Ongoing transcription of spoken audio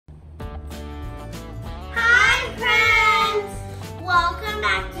welcome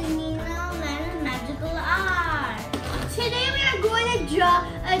back to Nino Ellene's Magical Art. Today we are going to draw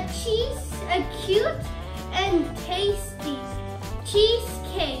a cute and tasty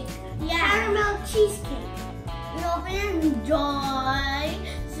cheesecake. Caramel cheesecake. We hope you enjoy,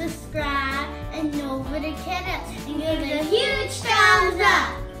 subscribe, and notification and give it a huge thumbs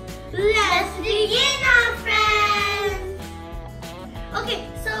up. Let's begin, our friends. Okay,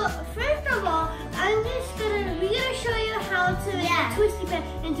 so first of all, we're gonna show you how to make a twisty pen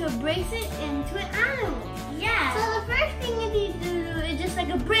into a bracelet into an animal. Yeah. So the first thing you need to do is just like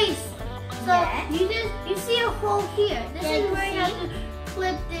a bracelet. So you see a hole here. This is where you have to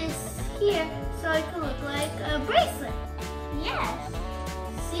clip this here so it can look like a bracelet. Yes.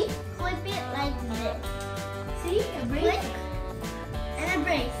 See? Clip it like this. See? A bracelet. And a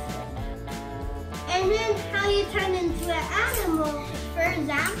bracelet. And then how you turn into an animal. For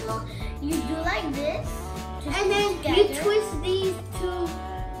example, you do like this. And then you twist these two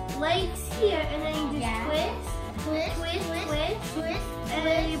legs here, and then you just twist, and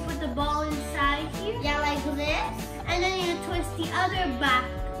then you put the ball inside here. Yeah, like this. And then you twist the other back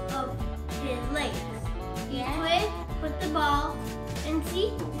of his legs. You twist, put the ball, and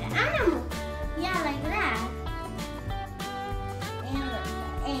see the animal. Yeah, like that.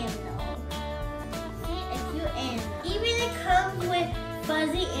 Animal. See, a cute animal. Even it comes with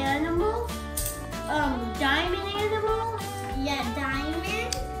fuzzy animals. Diamond animals. Yeah,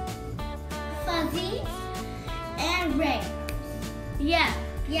 diamond, fuzzies, and rainbows. Yeah.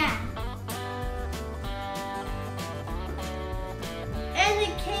 And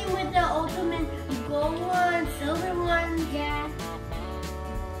it came with the ultimate gold one, silver one. Yeah.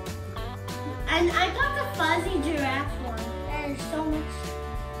 And I got the fuzzy giraffe one. There's so much.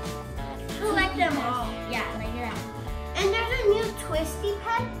 Collect them all. Yeah, like that. And there's a new twisty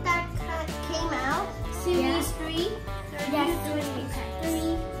pet that came out. Series 3. Yes, Series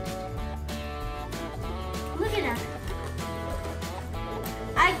 3. Look at that.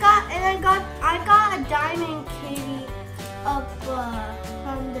 I got a diamond kitty up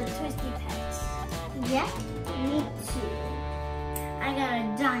from the Twisty Pets. Yeah, me too. I got a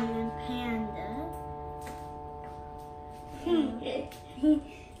diamond panda.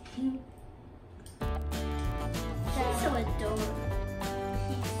 She's so adorable.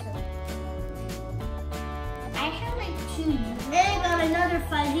 I have like 2. And I got another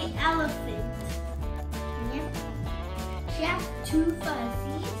fuzzy elephant. Yep. She has 2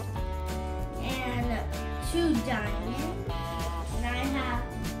 fuzzies and 2 diamonds. And I have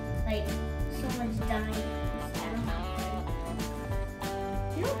like so much diamonds. I don't have them.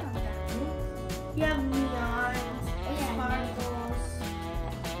 You don't have diamonds. You have neons, sparkles,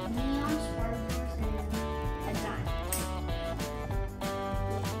 neon sparkles, and a diamond.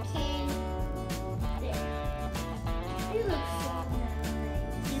 He looks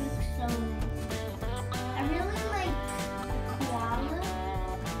so nice. I really like the koala.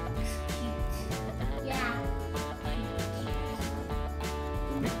 It's cute. Yeah.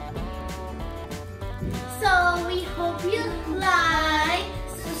 So we hope you like,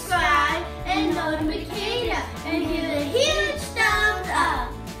 subscribe, and notification, and give it a huge thumbs up.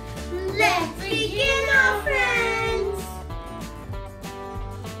 Let's begin, our friends.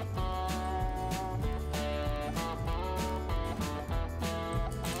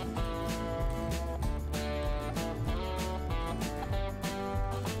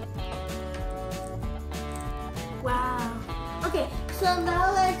 Wow. Okay, so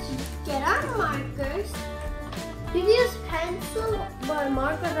now let's get our markers. You can use pencil, but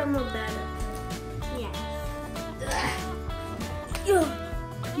markers are more better. Yes. You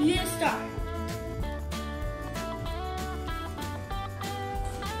just start.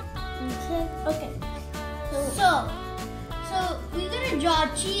 Okay. So we're gonna draw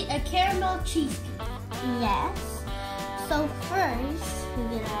a caramel cheesecake. Yes. So first we're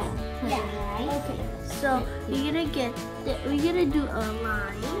gonna put it right. Okay. So we're gonna do a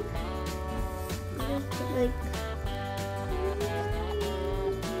line. Just like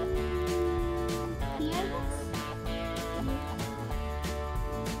here.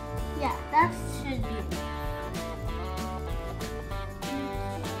 Yeah, that should be it.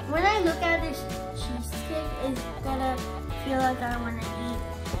 When I look at this cheesecake, it's gonna feel like I wanna eat.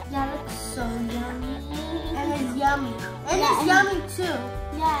 That looks so yummy. And it's yummy. And it's yummy too.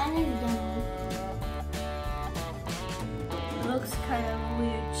 Yeah, and it's yummy. It looks kind of a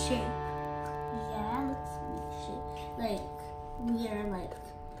weird shape. Yeah, it looks weird shape. Like weird, like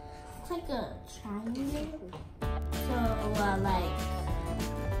it's like a triangle. So like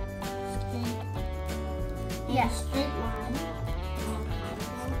straight. Yeah, straight line.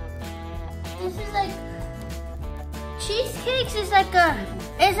 This is like cheesecakes is like a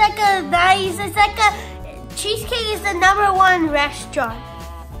cheesecake is the #1 restaurant.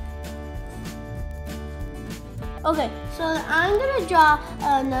 Okay, so I'm gonna draw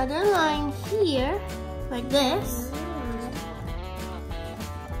another line here, like this.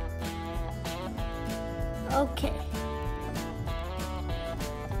 Okay.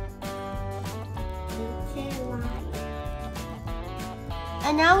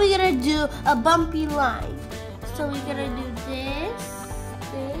 And now we're gonna do a bumpy line. So we're gonna do this,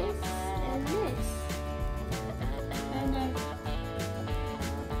 this, and this. And then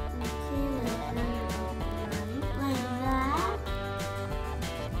like that.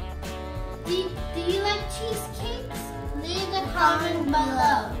 Do you like cheesecakes? Leave a comment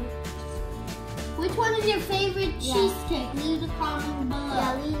below. Which one is your favorite cheesecake? Leave a comment below.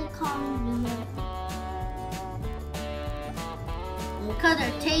 Yeah, leave a comment below. Because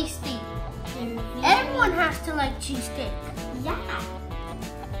they're tasty. Everyone has to like cheesecake. Yeah.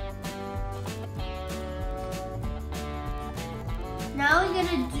 Now we're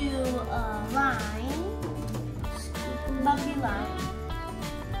gonna do a line, bumpy line.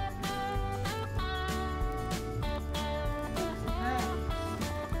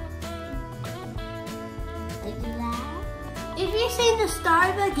 Like that. If you've seen the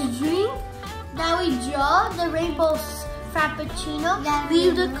Starbucks drink that we draw, the rainbow Frappuccino,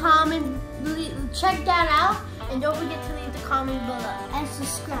 leave the comment, check that out, and don't forget to leave the comment below. And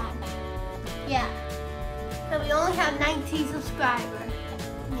subscribe. Yeah. So we only have 19 subscribers.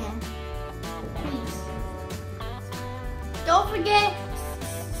 Yeah. Please. Don't forget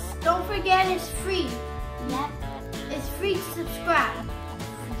it's free. Yep. It's free to subscribe.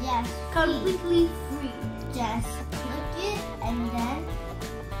 Yes. Completely free. Just click it and then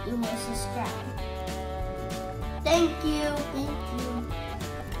you will subscribe. Thank you. Thank you.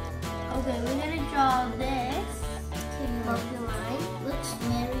 Okay, we're gonna draw this bumpy line. Looks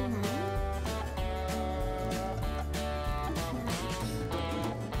very nice.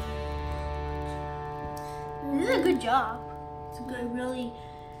 This is a good job. It's a good, really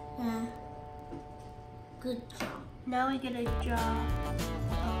good job. Now we're gonna draw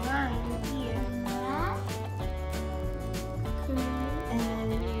a line here.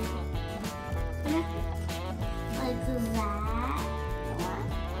 Like that.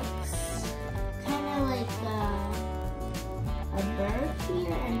 Looks kind of like a bird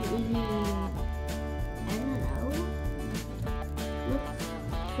here, and maybe, I don't know. Looks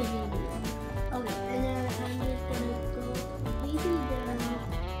pretty weird. Okay, and then I'm just gonna go maybe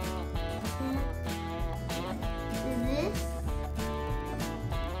this.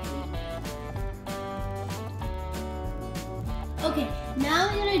 Okay, now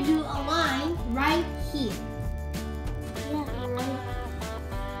we're gonna do a line right here.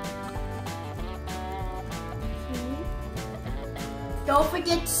 Don't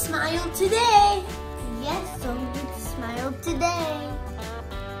forget to smile today. Yes, don't forget to smile today.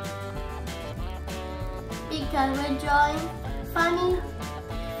 Because we're drawing funny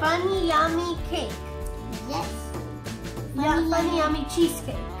yummy cake. Yes. Funny yummy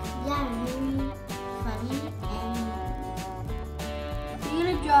cheesecake. Yeah, really funny and you're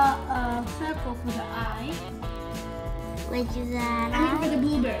gonna draw a circle for the eye. Like that. I mean for the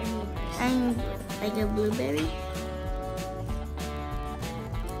blueberry. Like a blueberry.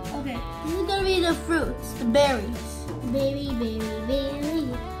 Okay, this is gonna be the fruits, the berries. Berry.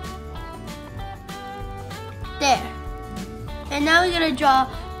 There. And now we're gonna draw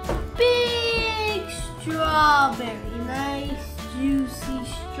big strawberry. Nice, juicy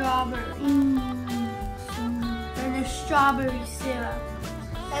strawberry. And the strawberry syrup.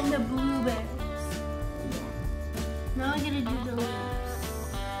 And the blueberries. Now we're gonna do the leaves.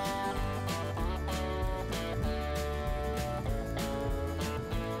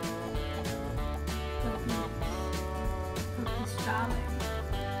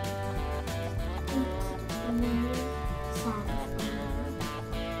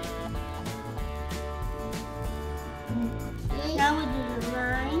 Now we do the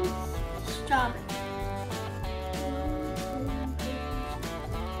lines, strawberry.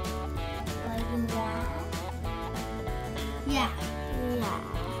 Like that. Yeah.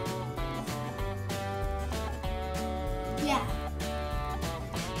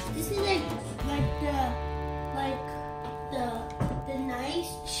 This is like the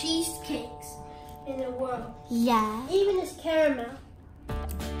nice cheesecakes in the world. Yeah. Even this caramel.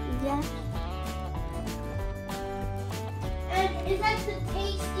 Yeah. And it's like the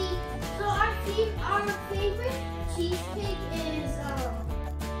tasty. So our favorite cheesecake is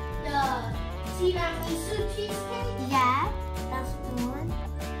the tiramisu cheesecake. Yeah, that's the one.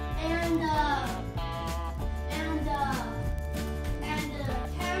 And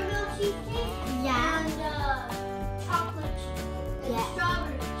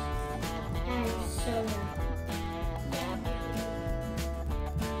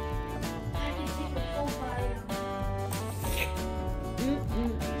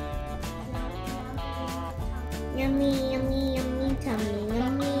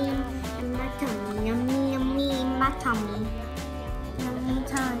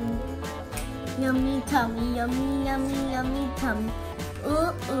Yummy tummy, yummy, yummy, yummy tummy.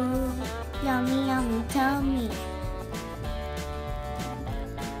 Ooh, ooh, yummy, yummy tummy.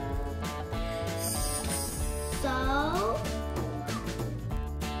 So,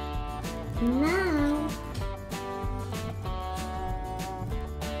 now,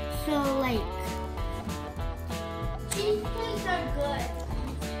 like, cheesecakes are good.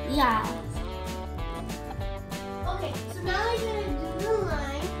 Yeah. Okay, so now I'm gonna do the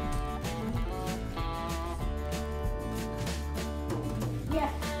line.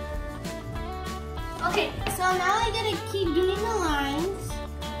 Yeah. Okay, so now I'm gonna keep doing the lines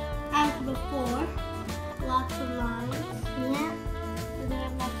as before. Lots of lines. Yeah. So there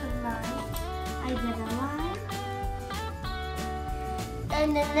are lots of lines. I did a line. And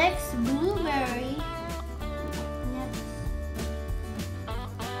the next blueberry. Next.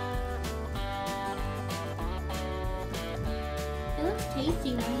 It looks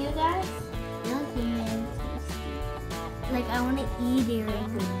tasty, right, you guys? It looks really tasty. Like I want to eat it right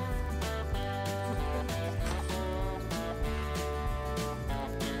now.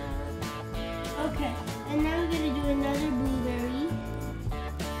 Okay, and now we're gonna do another blueberry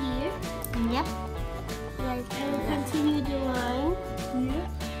here. Yep. Like, and we'll continue the line here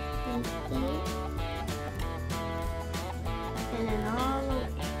and here, and then all the way.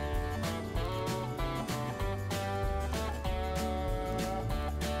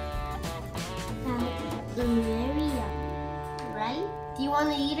 Very yummy, right? Do you want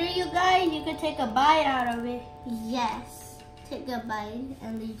to eat it, you guys? You can take a bite out of it. Yes. Take a bite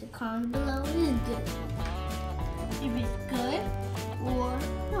and leave the comment below. It is good. If it's good or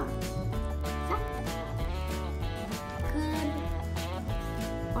not. Good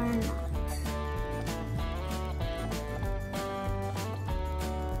or not.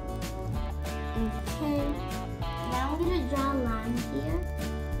 Okay. Now I'm gonna draw a line here.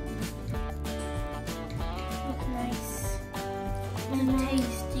 Looks nice and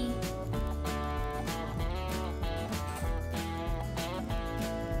tasty.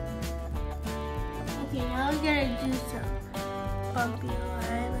 Okay, now we're gonna do some bumpy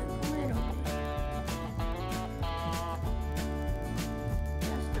line, like a little bit.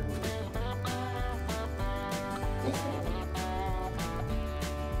 Just a bit. This way.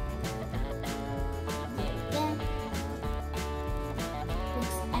 There you go.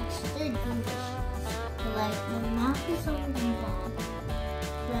 Looks extra delicious. Like my mouth is already warm.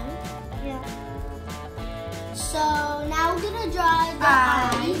 Right? Yeah. So now we're gonna draw the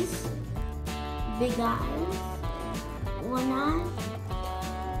eyes. Big eyes, one eye,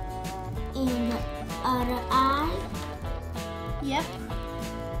 and the other eye. Yep.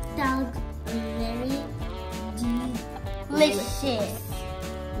 That looks very delicious.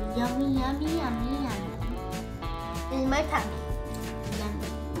 Yummy, yummy, yummy, yummy. In my tummy. Yummy.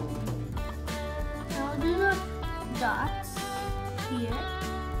 Now we'll do the dots here.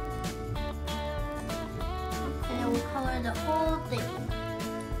 And then we'll color the whole thing.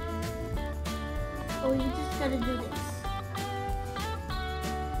 Oh, you just gotta do this.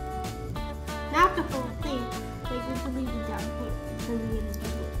 Not the whole thing. Like we can leave it down here. So we're gonna do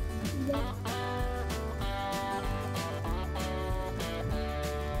it. Yeah.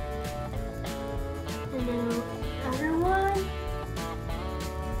 And then the other one.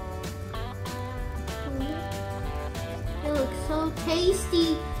 It looks so tasty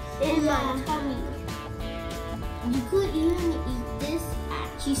in my tummy. You could even eat this at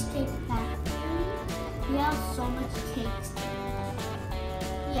Cheesecake Factory. We have so much cakes there.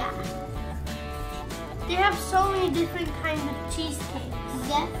 Yeah. They have so many different kinds of cheesecakes.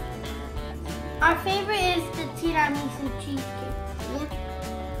 Yeah. Our favorite is the tiramisu cheesecake. Yeah.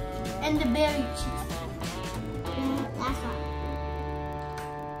 And the berry cheesecake. Yeah, that's all.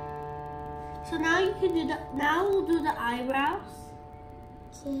 So now you can do now we'll do the eyebrows.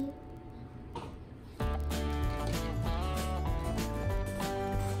 Okay.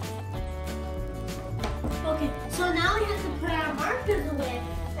 Okay, so now we have to put our markers away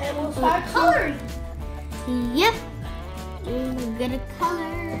and we'll start coloring. Yep. We're gonna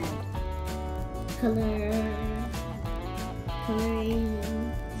color. Coloring.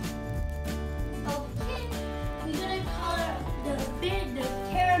 Okay, we're gonna color the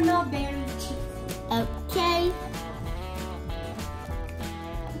caramel berry cheese. Okay.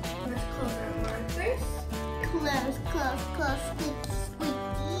 Let's close our markers. Close,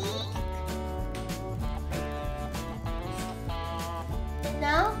 squeaky.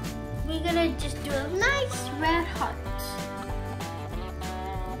 Now, we're gonna just do a nice red heart.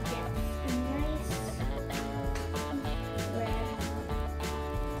 Yes, a nice red.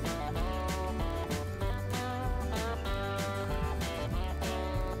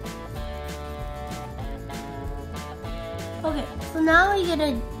 Okay, so now we're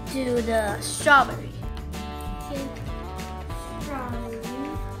gonna do the strawberry. Okay.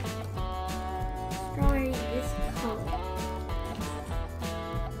 Strawberry is cold.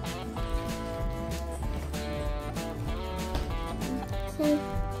 Okay.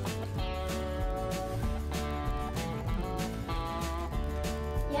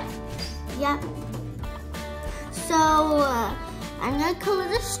 Yeah. So I'm gonna color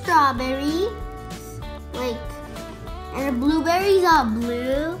the strawberry, like, and the blueberries are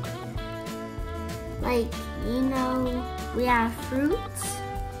blue. Like, you know, we have fruits.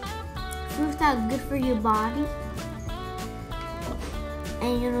 Fruits are good for your body,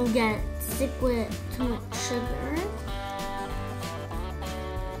 and you don't get sick with too much sugar.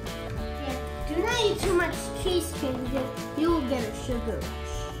 Yeah. Do not eat too much cheesecake because you will get a sugar rush.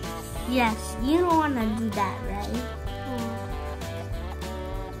 Yes, you don't want to do that, right?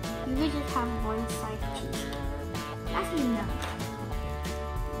 You could just have one side cheesecake. That's enough.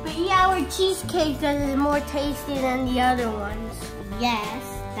 But yeah, our cheesecake is more tasty than the other ones. Yes,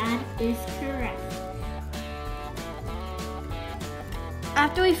 that is correct.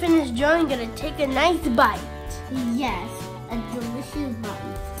 After we finish drawing, we're gonna take a nice bite. Yes, a delicious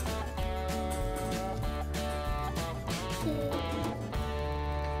bite.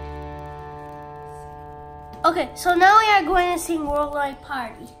 Okay, so now we are going to sing Worldwide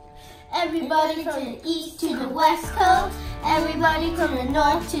Party. Everybody from the east to the west coast, everybody from the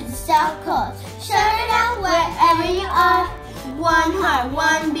north to the south coast. Shout it out wherever you are. One heart,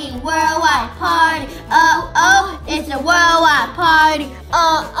 one beat, worldwide party. Oh, oh, it's a worldwide party.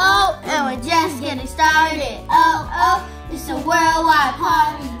 Oh, oh, and we're just getting started. Oh, oh, it's a worldwide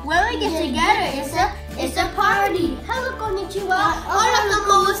party. When we get together, it's a party. Hello, konnichiwa. Hola,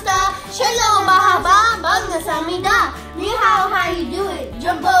 kamusta? Shalom, bahaba, bangasamida. Ni hao, how you do it?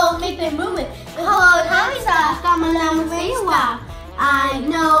 Jumbo, keep it moving. Hello, hamisa, kamalam, feiwa. I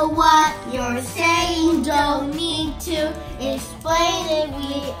know what you're saying, don't need to explain it.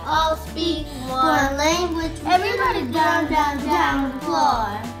 We all speak one language. Everybody down, down, down the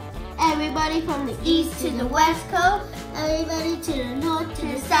floor. Everybody from the east to the west coast. Everybody to the north to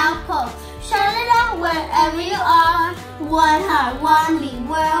the south coast. Shout it out wherever you are. One heart, one beat,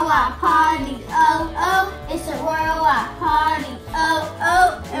 worldwide party. Oh, oh, it's a worldwide party. Oh,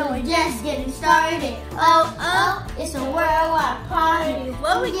 oh, and we're just getting started. Oh, oh, it's a worldwide party.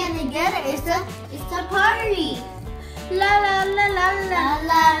 When we get together, it's a party. La la la la la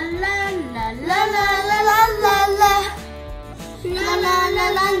la la la la la la la la. La la la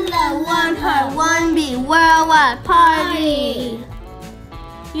la la. One heart, one beat, worldwide party.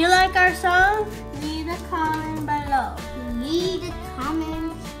 You like our song? Leave a comment below. Leave a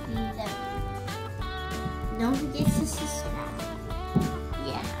comment below. Don't forget to subscribe.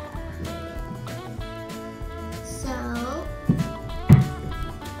 Yeah.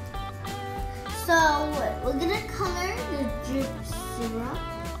 So we're gonna color the drip syrup.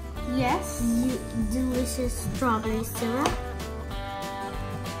 Yes. Delicious strawberry syrup.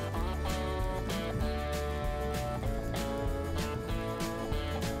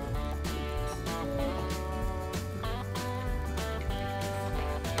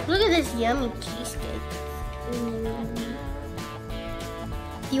 Look at this yummy cheesecake.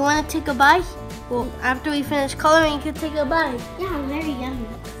 Do you want to take a bite? Well, after we finish coloring, you can take a bite. Yeah, very yummy.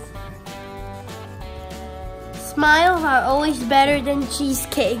 Smiles are always better than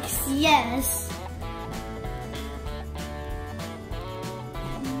cheesecakes. Yes.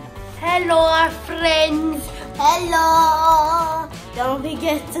 Hello, our friends. Hello. Don't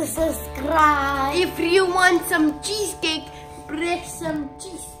forget to subscribe. If you want some cheesecake, press some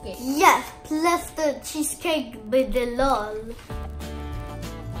cheesecake. Yes, plus the cheesecake with the lol.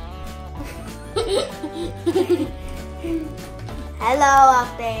 Hello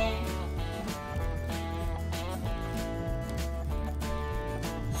out there.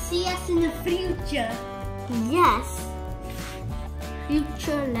 See us in the future. Yes.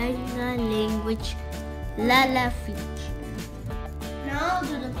 Future language. Lala future. Now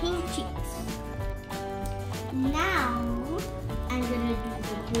do the pink cheeks. Now I'm gonna do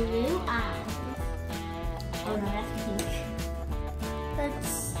the blue eyes. Oh no, that's pink. Let's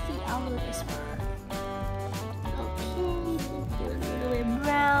see, I'll do this one. Okay. Do a little bit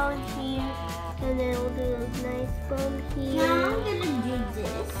brown here, and then we'll do a nice bump here. Now I'm gonna do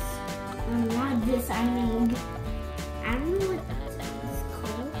this. Not this, I don't know what that's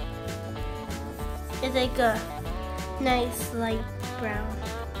called. It's like a nice light brown.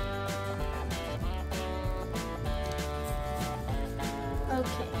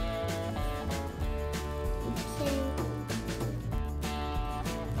 Okay.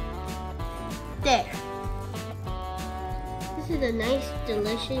 There. the nice,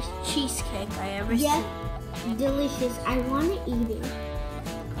 delicious cheesecake I ever Yeah, seen. delicious. I want to eat it.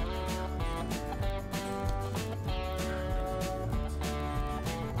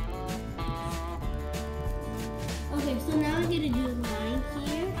 Okay, so now I'm gonna do a line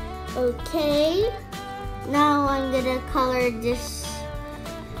here. Okay. Now I'm gonna color this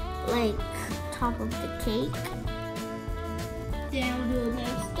like top of the cake. Then I'll do a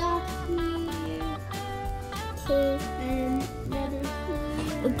nice dot here. Okay. And another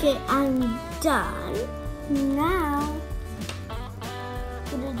here. Okay, I'm done. Now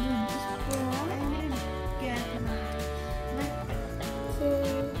I'm gonna do this one. I'm gonna get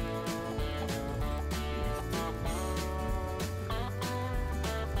Okay.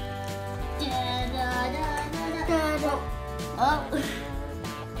 Da-da. Oh.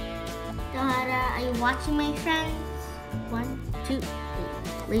 Da-da. Are you watching, my friends? 1, 2, 3.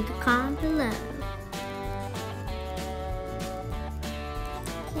 Leave a comment below.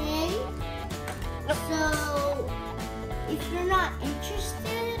 Okay. So, if you're not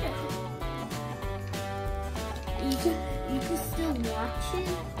interested, you can still watch it.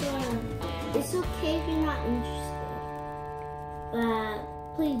 But it's okay if you're not interested. But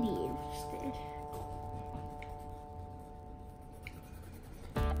please be interested.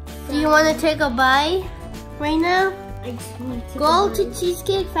 Do you want to take a bite right now? I just want to Go to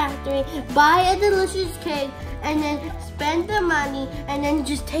Cheesecake Factory, buy a delicious cake, and then spend the money, and then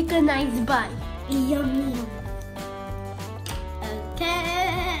just take a nice bite. Yummy. Okay.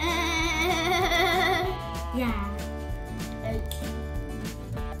 Yeah. Okay.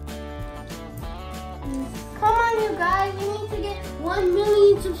 Come on, you guys. We need to get 1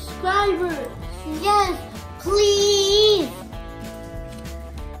 million subscribers. Yes, please.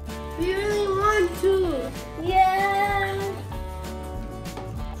 We really want to. Yeah.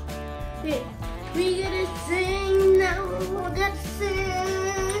 Okay. We gonna sing now. We're gonna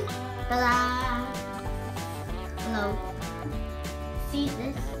sing. Hello. Hello. See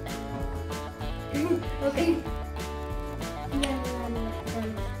this? Okay.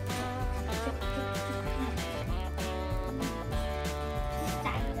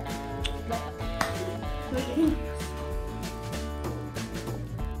 Okay.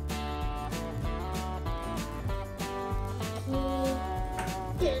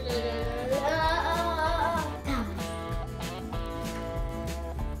 There.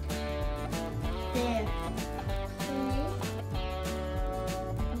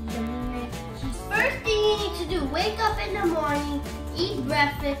 First thing you need to do, wake up in the morning, eat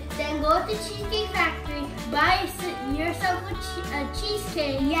breakfast, then go to Cheesecake Factory, buy yourself a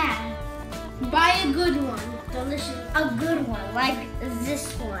cheesecake. Yeah, Buy a good one, delicious. a good one, like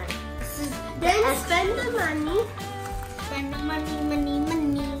this one. This is Then spend the money, spend the money.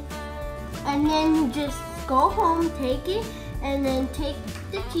 and then you just go home, take it, and then take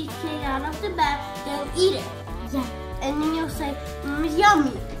the cheesecake out of the bag, then eat it. Yeah. And then you'll say,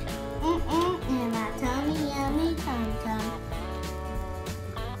 yummy. In my tummy, yummy tum tum.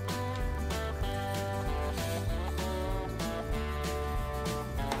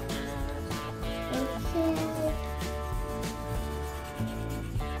 Okay.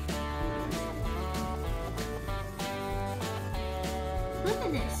 Look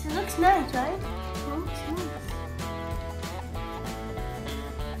at this, it looks nice, right?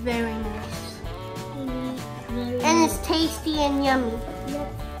 Very nice. And it's tasty and yummy.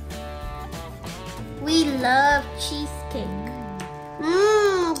 Yep. We love cheesecake.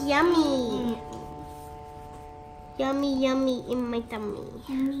 Yummy. Yummy, yummy in my tummy.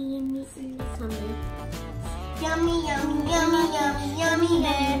 Yummy in my tummy. Yummy, yummy, yummy, yummy, yummy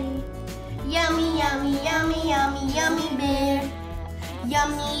bear. Yummy, yummy, yummy, yummy, yummy bear.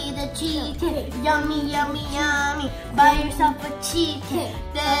 Yummy the cheesecake. Yummy, yummy, yummy. Buy yourself a cheesecake.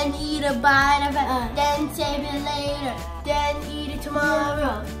 Then eat a bite of it. Then save it later. Then eat it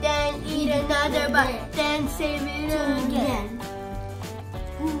tomorrow. Then eat another bite. Then save it again.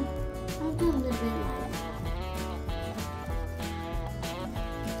 I'm doing the big one.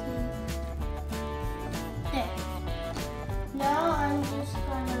 There. Now I'm just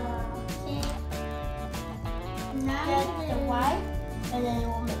gonna get the white and then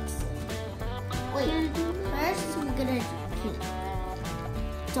we'll mix it. Wait, first we're gonna do pink.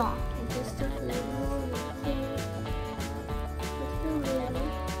 Dog. Just a little pink. Just a little.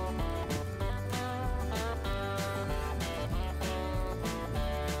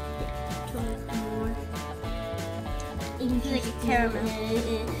 It's like a caramel.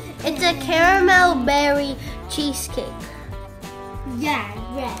 It's a caramel berry cheesecake. Yeah,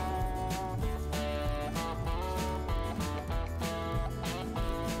 red.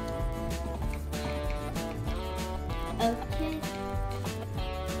 Okay.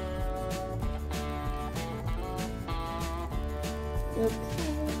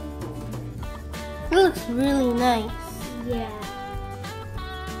 really nice. Yeah.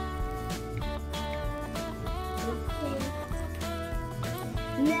 Okay.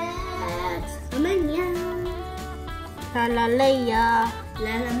 Next, Amanya. Lalaleya.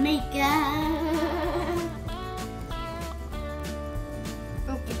 Lala Mika.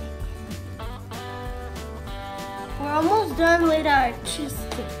 Okay. We're almost done with our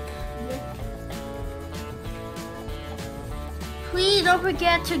cheesecake. Please don't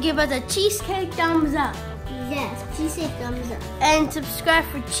forget to give us a cheesecake thumbs up. Yes, cheesecake thumbs up. And subscribe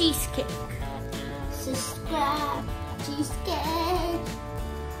for cheesecake. Subscribe, cheesecake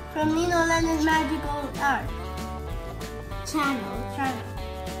From Nino, Ellene's Magical Art channel.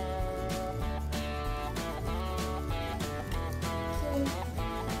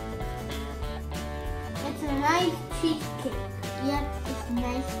 It's a nice cheesecake. Yep, it's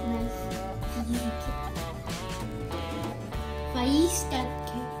nice cheesecake. Faísta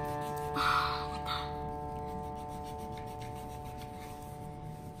cake.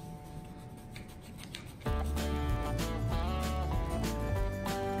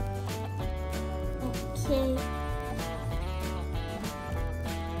 Okay.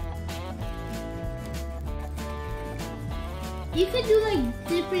 You could do like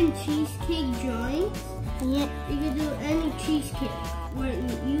different cheesecake drawings. Yep. You could do any cheesecake. Where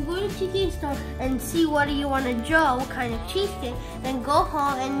you go to cheesecake store and see what you want to draw, what kind of cheesecake, then go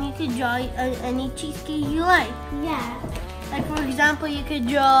home and you could draw any cheesecake you like. Yeah. Like for example, you could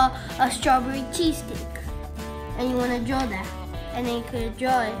draw a strawberry cheesecake, and you want to draw that, and then you could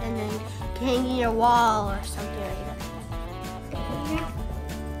draw it and then hang in your wall or something like that. Yeah.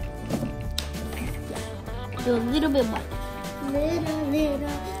 Do a little bit more. Little,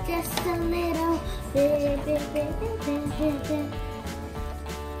 just a little, bit.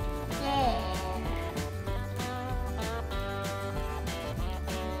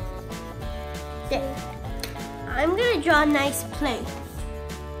 There. I'm gonna draw a nice plate.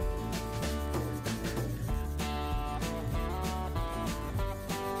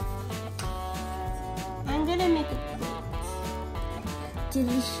 I'm gonna make a plate.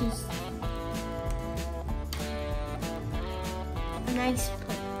 Delicious. A nice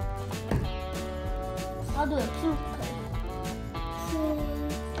plate. I'll do a pink plate.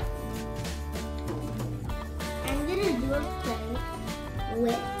 I'm gonna do a plate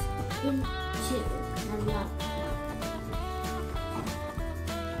with into a lot.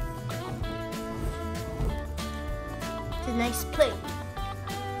 It's a nice plate.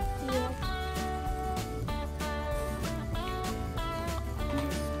 Yeah.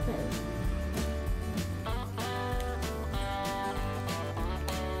 Nice plate.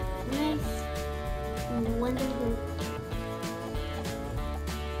 Nice. Wonderful.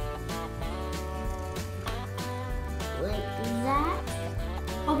 Like that.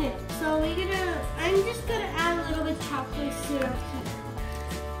 Okay, so I'm just gonna add a little bit of chocolate syrup here.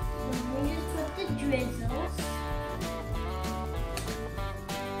 So we just put the drizzles.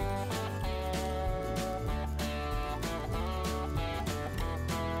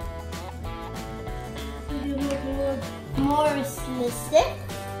 More realistic.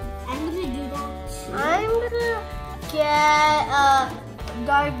 I'm gonna do that too. I'm gonna get a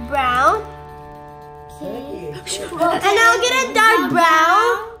dark brown. Okay. And I'll get a dark brown.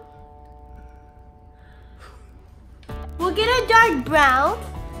 We'll get a dark brown.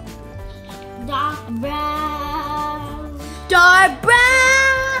 Dark brown. Dark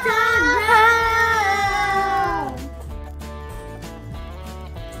brown. Dark brown.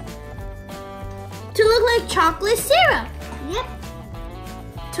 To look like chocolate syrup. Yep.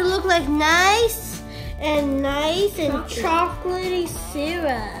 To look like nice and chocolatey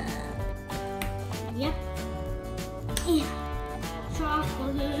syrup. Yep. Yeah.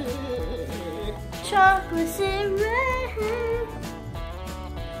 Chocolate. Chocolate syrup.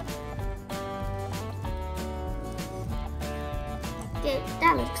 Yeah,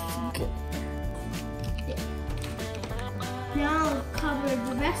 that looks good. Now I'll cover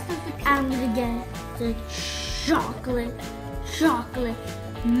the rest of the cake. I'm gonna get the chocolate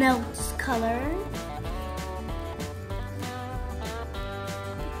melts color.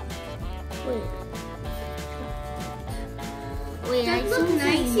 Wait, Does I it look see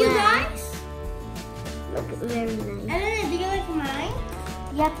nice, some you red. guys? Look very nice. Ellene, do you like mine?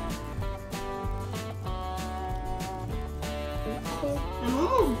 Yep. I'm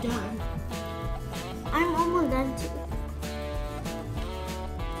almost done. I'm almost done too.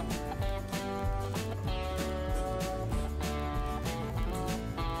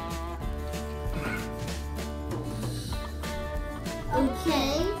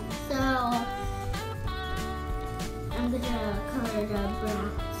 Okay, so I'm gonna color the brown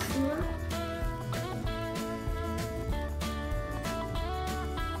syrup.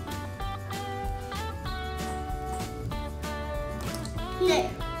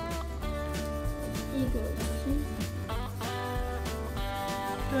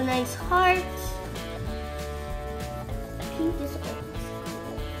 nice hearts. Pink is always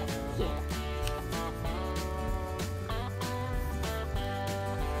Yeah.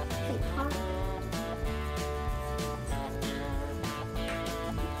 pink heart.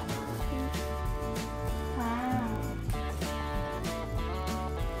 Wow.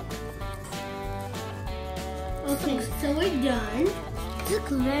 Okay, so we're done. It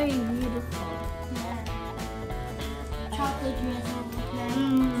looks very beautiful. Chocolate drizzle.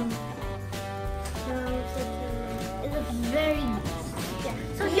 It looks very yeah.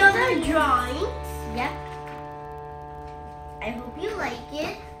 So here's our drawing. Yep. I hope you like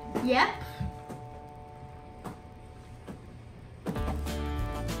it. Yep.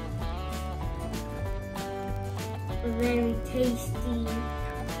 Very tasty.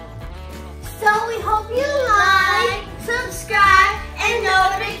 So we hope you